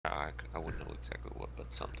exactly what,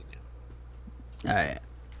 but something. Yeah. All right,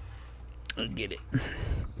 I'll get it.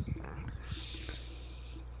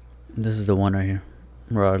 This is the one right here,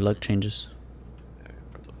 where our luck changes. Yeah,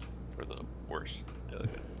 for the worse. Oh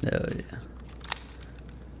yeah.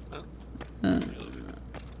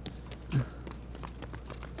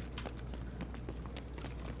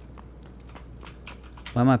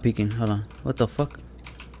 Why am I peeking? Hold on. What the fuck?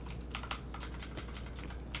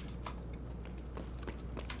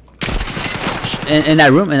 In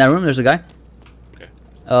that room, there's a guy. Okay.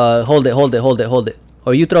 Hold it.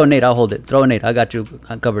 Or you throw a nade, I'll hold it. Throw a nade, I got you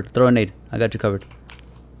covered. Throw a nade, I got you covered.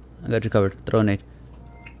 Throw a nade.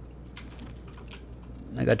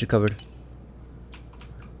 I got you covered.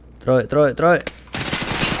 Throw it.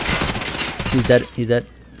 He's dead.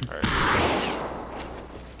 Alright.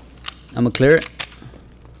 I'm gonna clear it.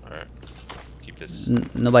 Alright. Keep this.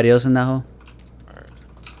 Nobody else in that hole. Alright.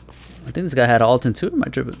 I think this guy had an alt in 2, or am I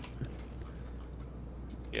tripping?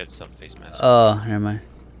 He had some face mask. Oh, never mind.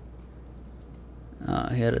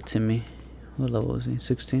 He had a Timmy. What level was he?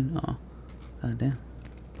 16? Oh. God damn.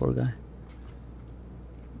 Poor guy.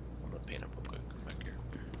 I'm gonna paint up real quick. Come back here.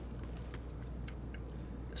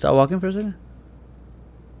 Stop walking for a second.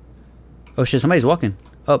 Oh shit, somebody's walking.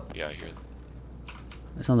 Up. Yeah, I hear them.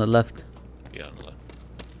 It's on the left. Yeah, on the left.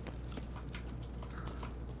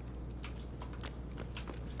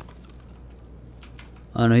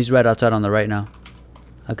 Oh no, he's right outside on the right now.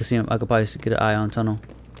 I can see him. I could probably get an eye on tunnel.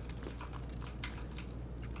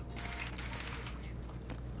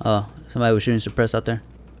 Oh, somebody was shooting suppressed out there.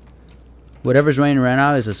 Whatever's raining right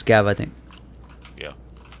now is a scav, I think. Yeah.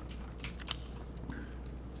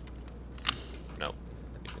 No. I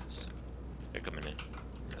think it's... They're coming in from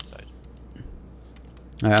that side.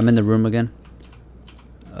 Alright, I'm in the room again.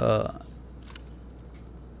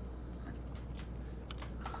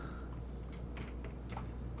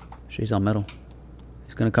 She's on metal.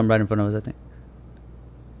 He's gonna come right in front of us, I think.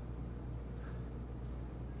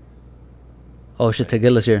 Oh shit,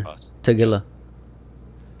 Tagilla's here. Tagilla.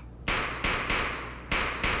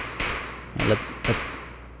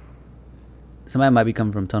 Somebody might be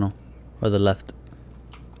coming from tunnel. Or the left.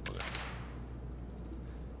 Okay.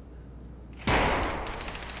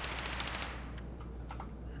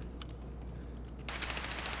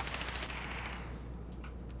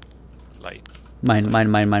 Light.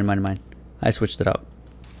 Mine. I switched it out.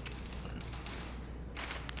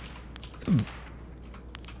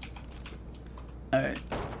 Alright.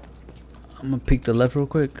 I'm gonna peek the left real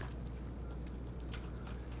quick.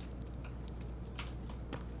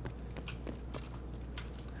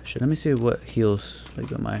 Shit, let me see what heals like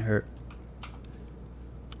that might hurt.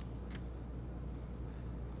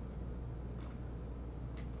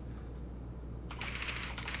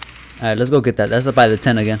 Alright, let's go get that. That's up by the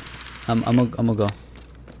 10 again. I'm gonna go.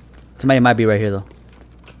 Somebody might be right here though.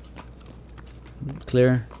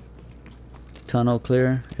 Clear. Tunnel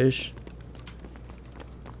clear-ish.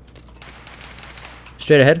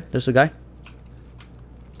 Straight ahead. There's a guy.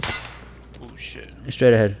 Oh shit.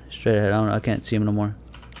 Straight ahead. I can't see him no more.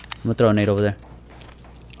 I'm gonna throw a nade over there.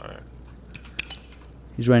 Alright.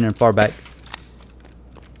 He's running far back.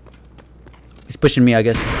 He's pushing me, I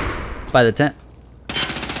guess. By the tent.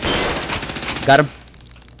 Got him.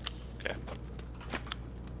 Okay. I'm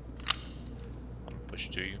gonna push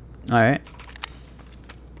to you. Alright.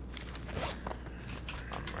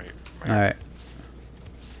 I'm right. Alright.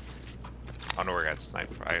 I don't know where I got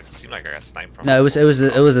sniped from. It seemed like I got sniped from. No, it was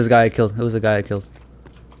this guy I killed. It was the guy I killed.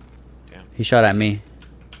 Damn. He shot at me.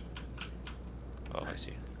 Oh, I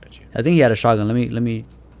see. Got you. I think he had a shotgun. Let me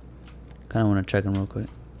kinda wanna check him real quick.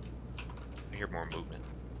 I hear more movement.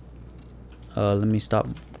 Let me stop.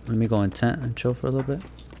 Let me go in tent and chill for a little bit.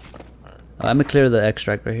 Alright. I'm gonna clear the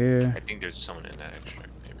extract right here. I think there's someone in that extract,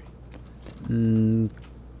 maybe.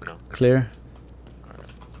 No. Clear. Alright.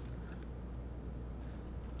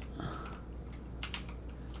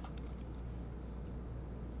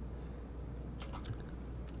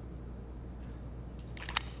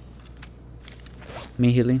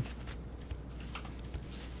 Me healing.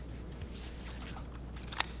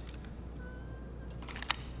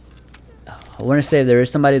 I want to say if there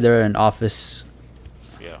is somebody there in office.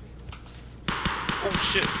 Yeah. Oh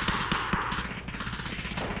shit.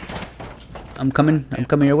 I'm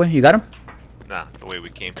coming your way. You got him? Nah, the way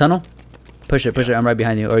we came. Tunnel? Push it. I'm right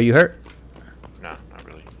behind you. Are you hurt? Nah, not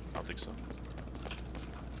really. I don't think so.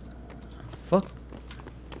 Fuck.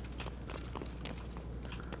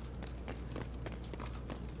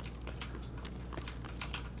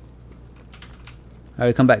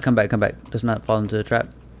 Alright, come back. Let's not fall into the trap.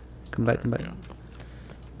 Come back. Yeah.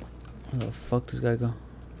 Where the fuck does this guy go?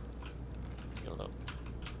 Heal up.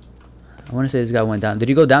 I want to say this guy went down. Did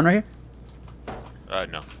he go down right here?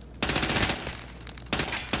 No.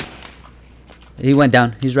 He went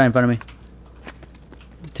down. He's right in front of me.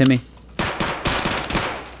 Timmy.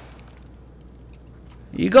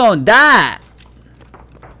 You gonna die.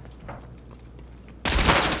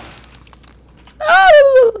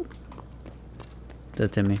 Oh!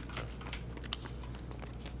 That's Timmy.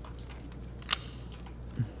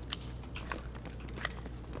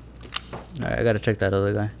 Alright, I gotta check that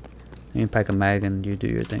other guy. You can pack a mag and you do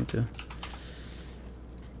your thing too.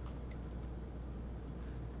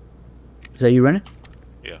 Is that you running?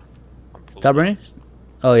 Yeah. Stop running?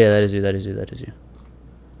 Oh yeah, that is you, that is you, that is you.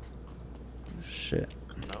 Shit.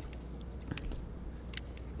 No.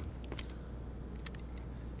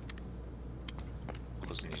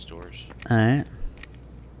 Closing these doors. Alright.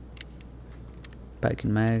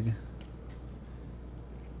 Packing mag.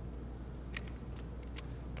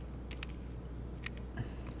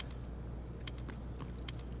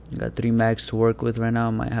 Got 3 mags to work with right now.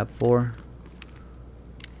 I might have 4.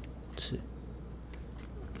 Let's see.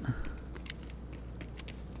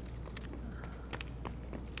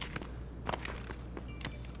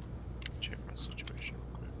 Check my situation real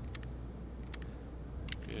quick.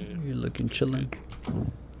 Good. You're looking chillin'.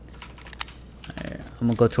 Alright, I'm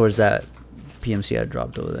gonna go towards that PMC I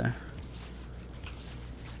dropped over there.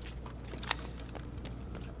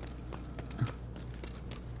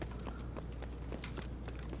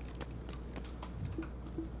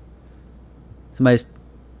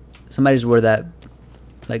 Somebody's where that,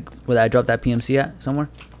 like where I dropped that PMC at somewhere.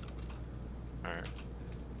 Alright.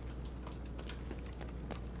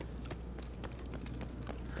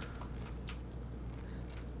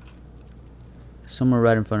 Somewhere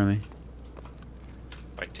right in front of me.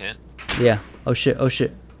 By tent? Yeah. Oh shit. Oh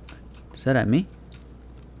shit. Is that at me?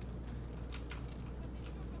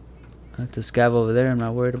 I have to scav over there. I'm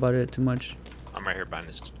not worried about it too much. I'm right here behind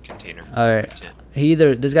this container. Alright.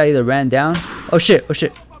 This guy either ran down. Oh shit. Oh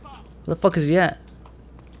shit. Where the fuck is he at?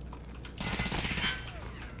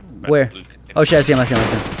 Where? Oh shit, I see him, I see him, I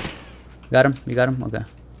see him. Got him? You got him? Okay.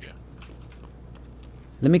 Yeah.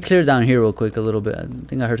 Let me clear down here real quick a little bit. I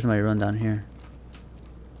think I heard somebody run down here.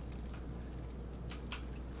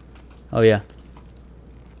 Oh yeah.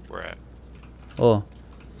 Where at? Oh.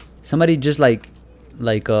 Somebody just like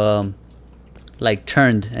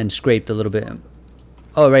turned and scraped a little bit.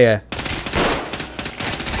 Oh right here.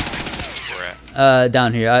 Where at?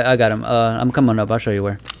 Down here. I got him. I'm coming up. I'll show you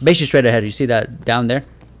where. Basically straight ahead. You see that down there?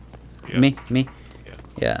 Yeah. Me? Yeah.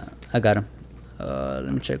 Yeah, I got him.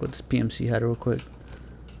 Let me check what this PMC had real quick.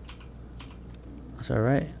 That's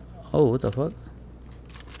alright. Oh, what the fuck?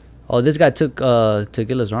 Oh, this guy took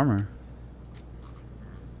Tequila's armor.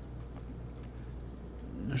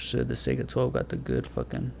 Oh, shit, the Sega 12 got the good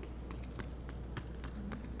fucking.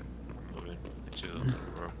 Moving into the living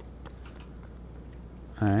room.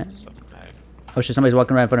 Alright. Stuff in the bag. Oh shit, somebody's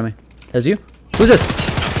walking right in front of me. That's you? Who's this?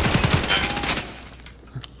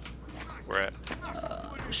 Where at?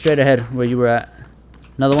 Straight ahead, where you were at.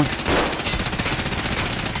 Another one.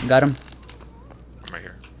 Got him. I'm right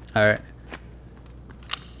here. Alright.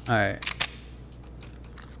 Alright.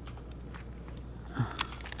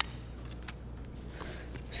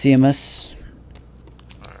 CMS.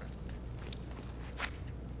 Alright.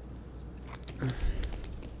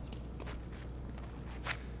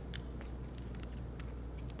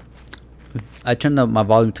 I turned up my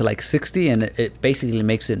volume to like 60 and it basically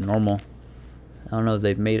makes it normal. I don't know if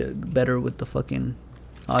they've made it better with the fucking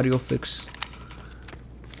audio fix.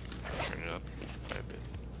 Turn it up quite a bit.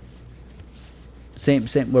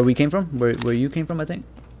 Same where we came from? Where you came from, I think?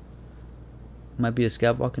 Might be a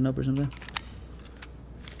scav walking up or something.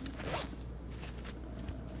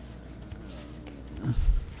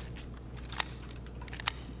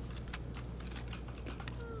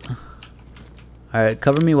 Alright,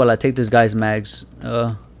 cover me while I take this guy's mags.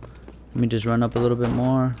 Let me just run up a little bit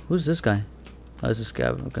more. Who's this guy? Oh, it's a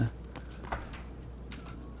scav, okay.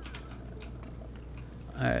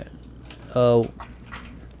 Alright.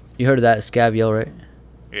 You heard of that scav yell, right?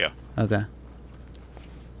 Yeah. Okay.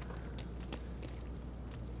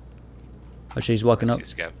 Oh shit, he's walking up.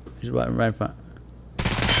 See Scav. He's right in front.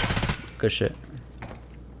 Good shit.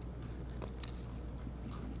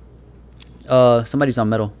 Somebody's on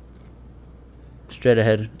metal. Straight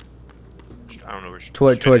ahead. I don't know where.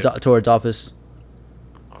 Towards office.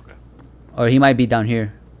 Okay. Or he might be down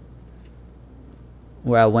here.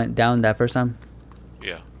 Where I went down that first time.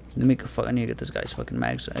 Yeah. Let me I need to get this guy's fucking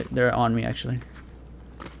mags. They're on me actually.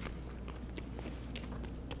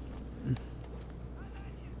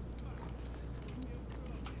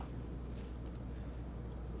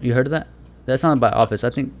 You heard of that? That's not by office.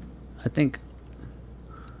 I think I think.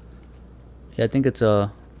 Yeah, I think it's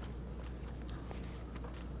it's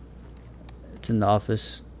in the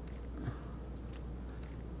office.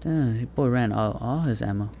 Damn, he boy ran all his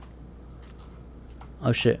ammo.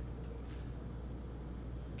 Oh shit.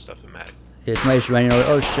 Stuff in Matic. Yeah, somebody's running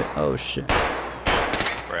over. Oh shit. Oh shit.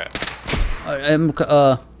 Where at?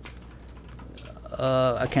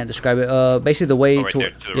 I can't describe it. Basically the way right there,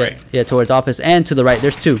 to the right. Yeah, towards office and to the right.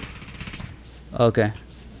 There's two. Okay.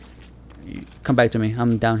 Come back to me.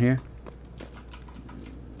 I'm down here.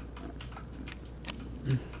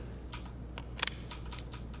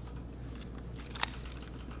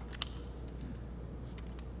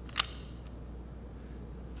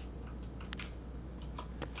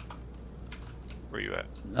 Where you at?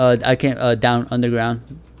 I can't down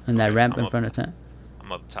underground on that ramp in front of the tent.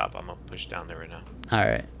 I'm up top. I'm gonna push down there right now. All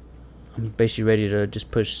right. I'm basically ready to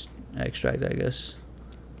just push extract, I guess.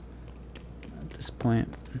 At this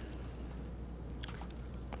point,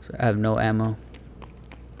 so I have no ammo.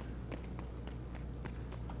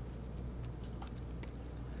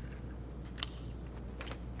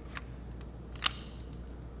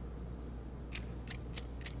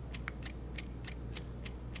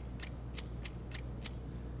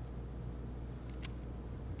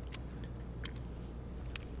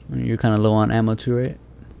 You're kind of low on ammo too, right?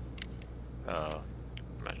 I'm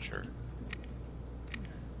not sure.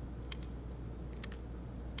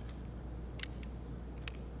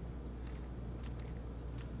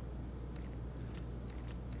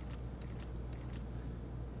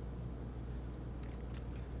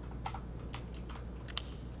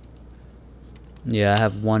 Yeah, I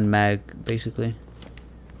have one mag basically.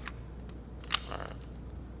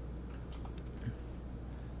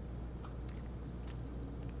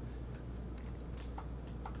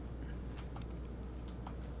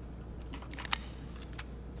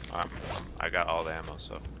 Alright. I got all the ammo,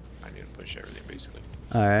 so I need to push everything basically.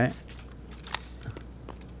 Alright.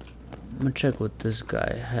 I'm gonna check what this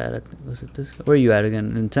guy had. I think, was it this guy? Where are you at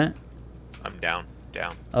again? In tent? I'm down.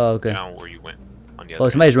 Oh, okay. Down where you went. On the other Oh,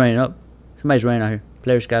 end. somebody's running up. Somebody's running out here.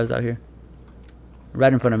 Player scavs out here.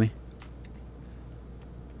 Right in front of me.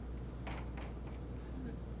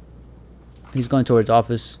 He's going towards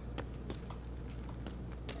office.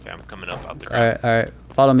 Okay, I'm coming up out the ground. Alright.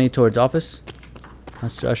 Follow me towards office.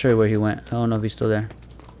 I'll show you where he went. I don't know if he's still there.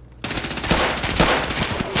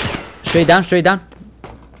 Straight down.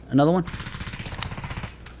 Another one.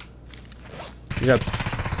 He's up.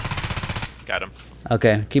 Got him.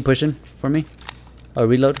 Okay, keep pushing for me. Oh,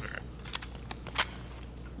 reload.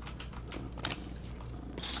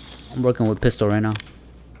 I'm working with pistol right now.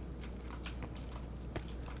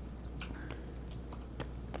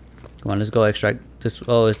 Come on, let's go extract. This.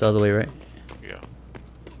 Oh, it's the other way, right? Yeah.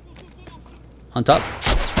 On top.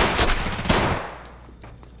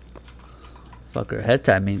 Fucker, head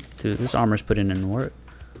tap me, dude. This armor's putting in work.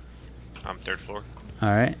 I'm third floor.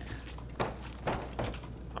 All right.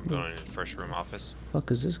 I'm going in the first room office. Fuck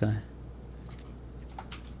is this guy?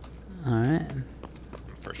 All right.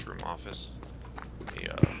 First room office.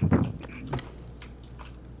 Yeah.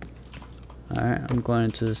 All right. I'm going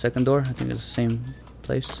into the second door. I think it's the same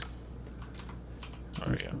place.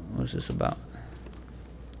 Oh yeah. What's this about?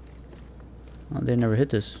 Oh, they never hit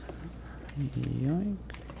this. Yoink.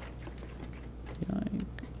 Yoink.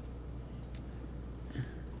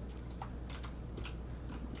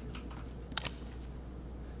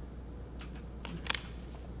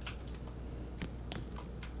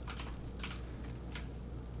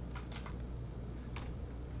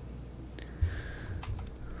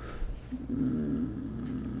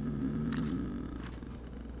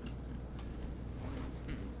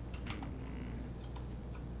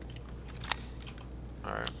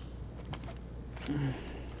 All right.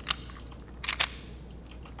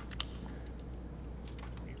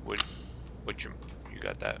 What you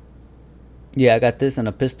got that? Yeah, I got this and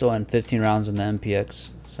a pistol and 15 rounds in the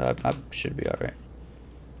MPX, so I should be all right.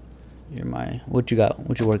 You're my. What you got?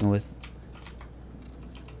 What you working with?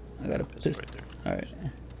 I got a pistol. Right there. All right.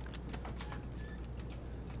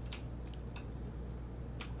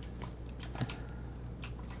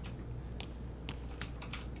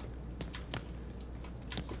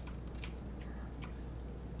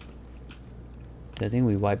 I think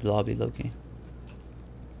we wiped lobby, Loki.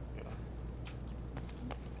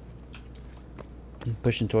 I'm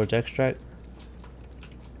pushing towards extract.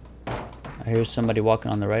 I hear somebody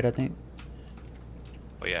walking on the right, I think.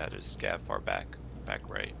 Oh yeah, there's a scav far back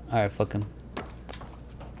right. Alright, fuck him.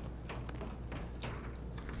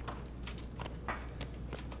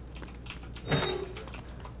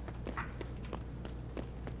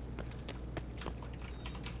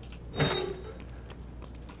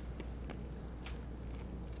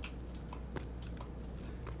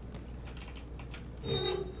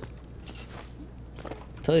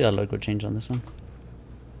 tell you I look what change on this one.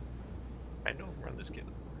 I know I'm run this kid.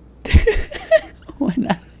 Why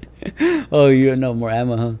not? Oh, you don't know more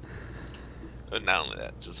ammo, huh? But not only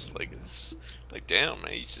that, just like it's like damn,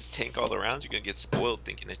 man, you just tank all the rounds, you're gonna get spoiled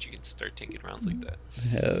thinking that you can start tanking rounds like that.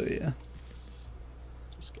 Hell yeah.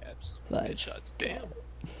 Just scabs. Nice. Headshots. Damn.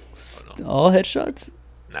 Oh no. All headshots?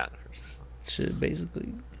 Nah. Shit,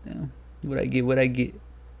 basically. Yeah. What I get, what I get.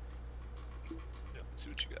 Yeah, let's see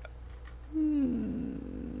what you got.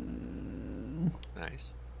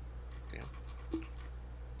 Nice. Damn.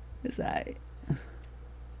 It's alright.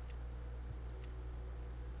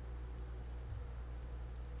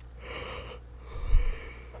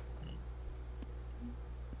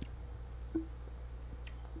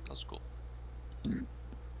 That's cool.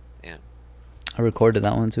 Damn. I recorded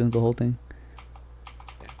that one too, the whole thing.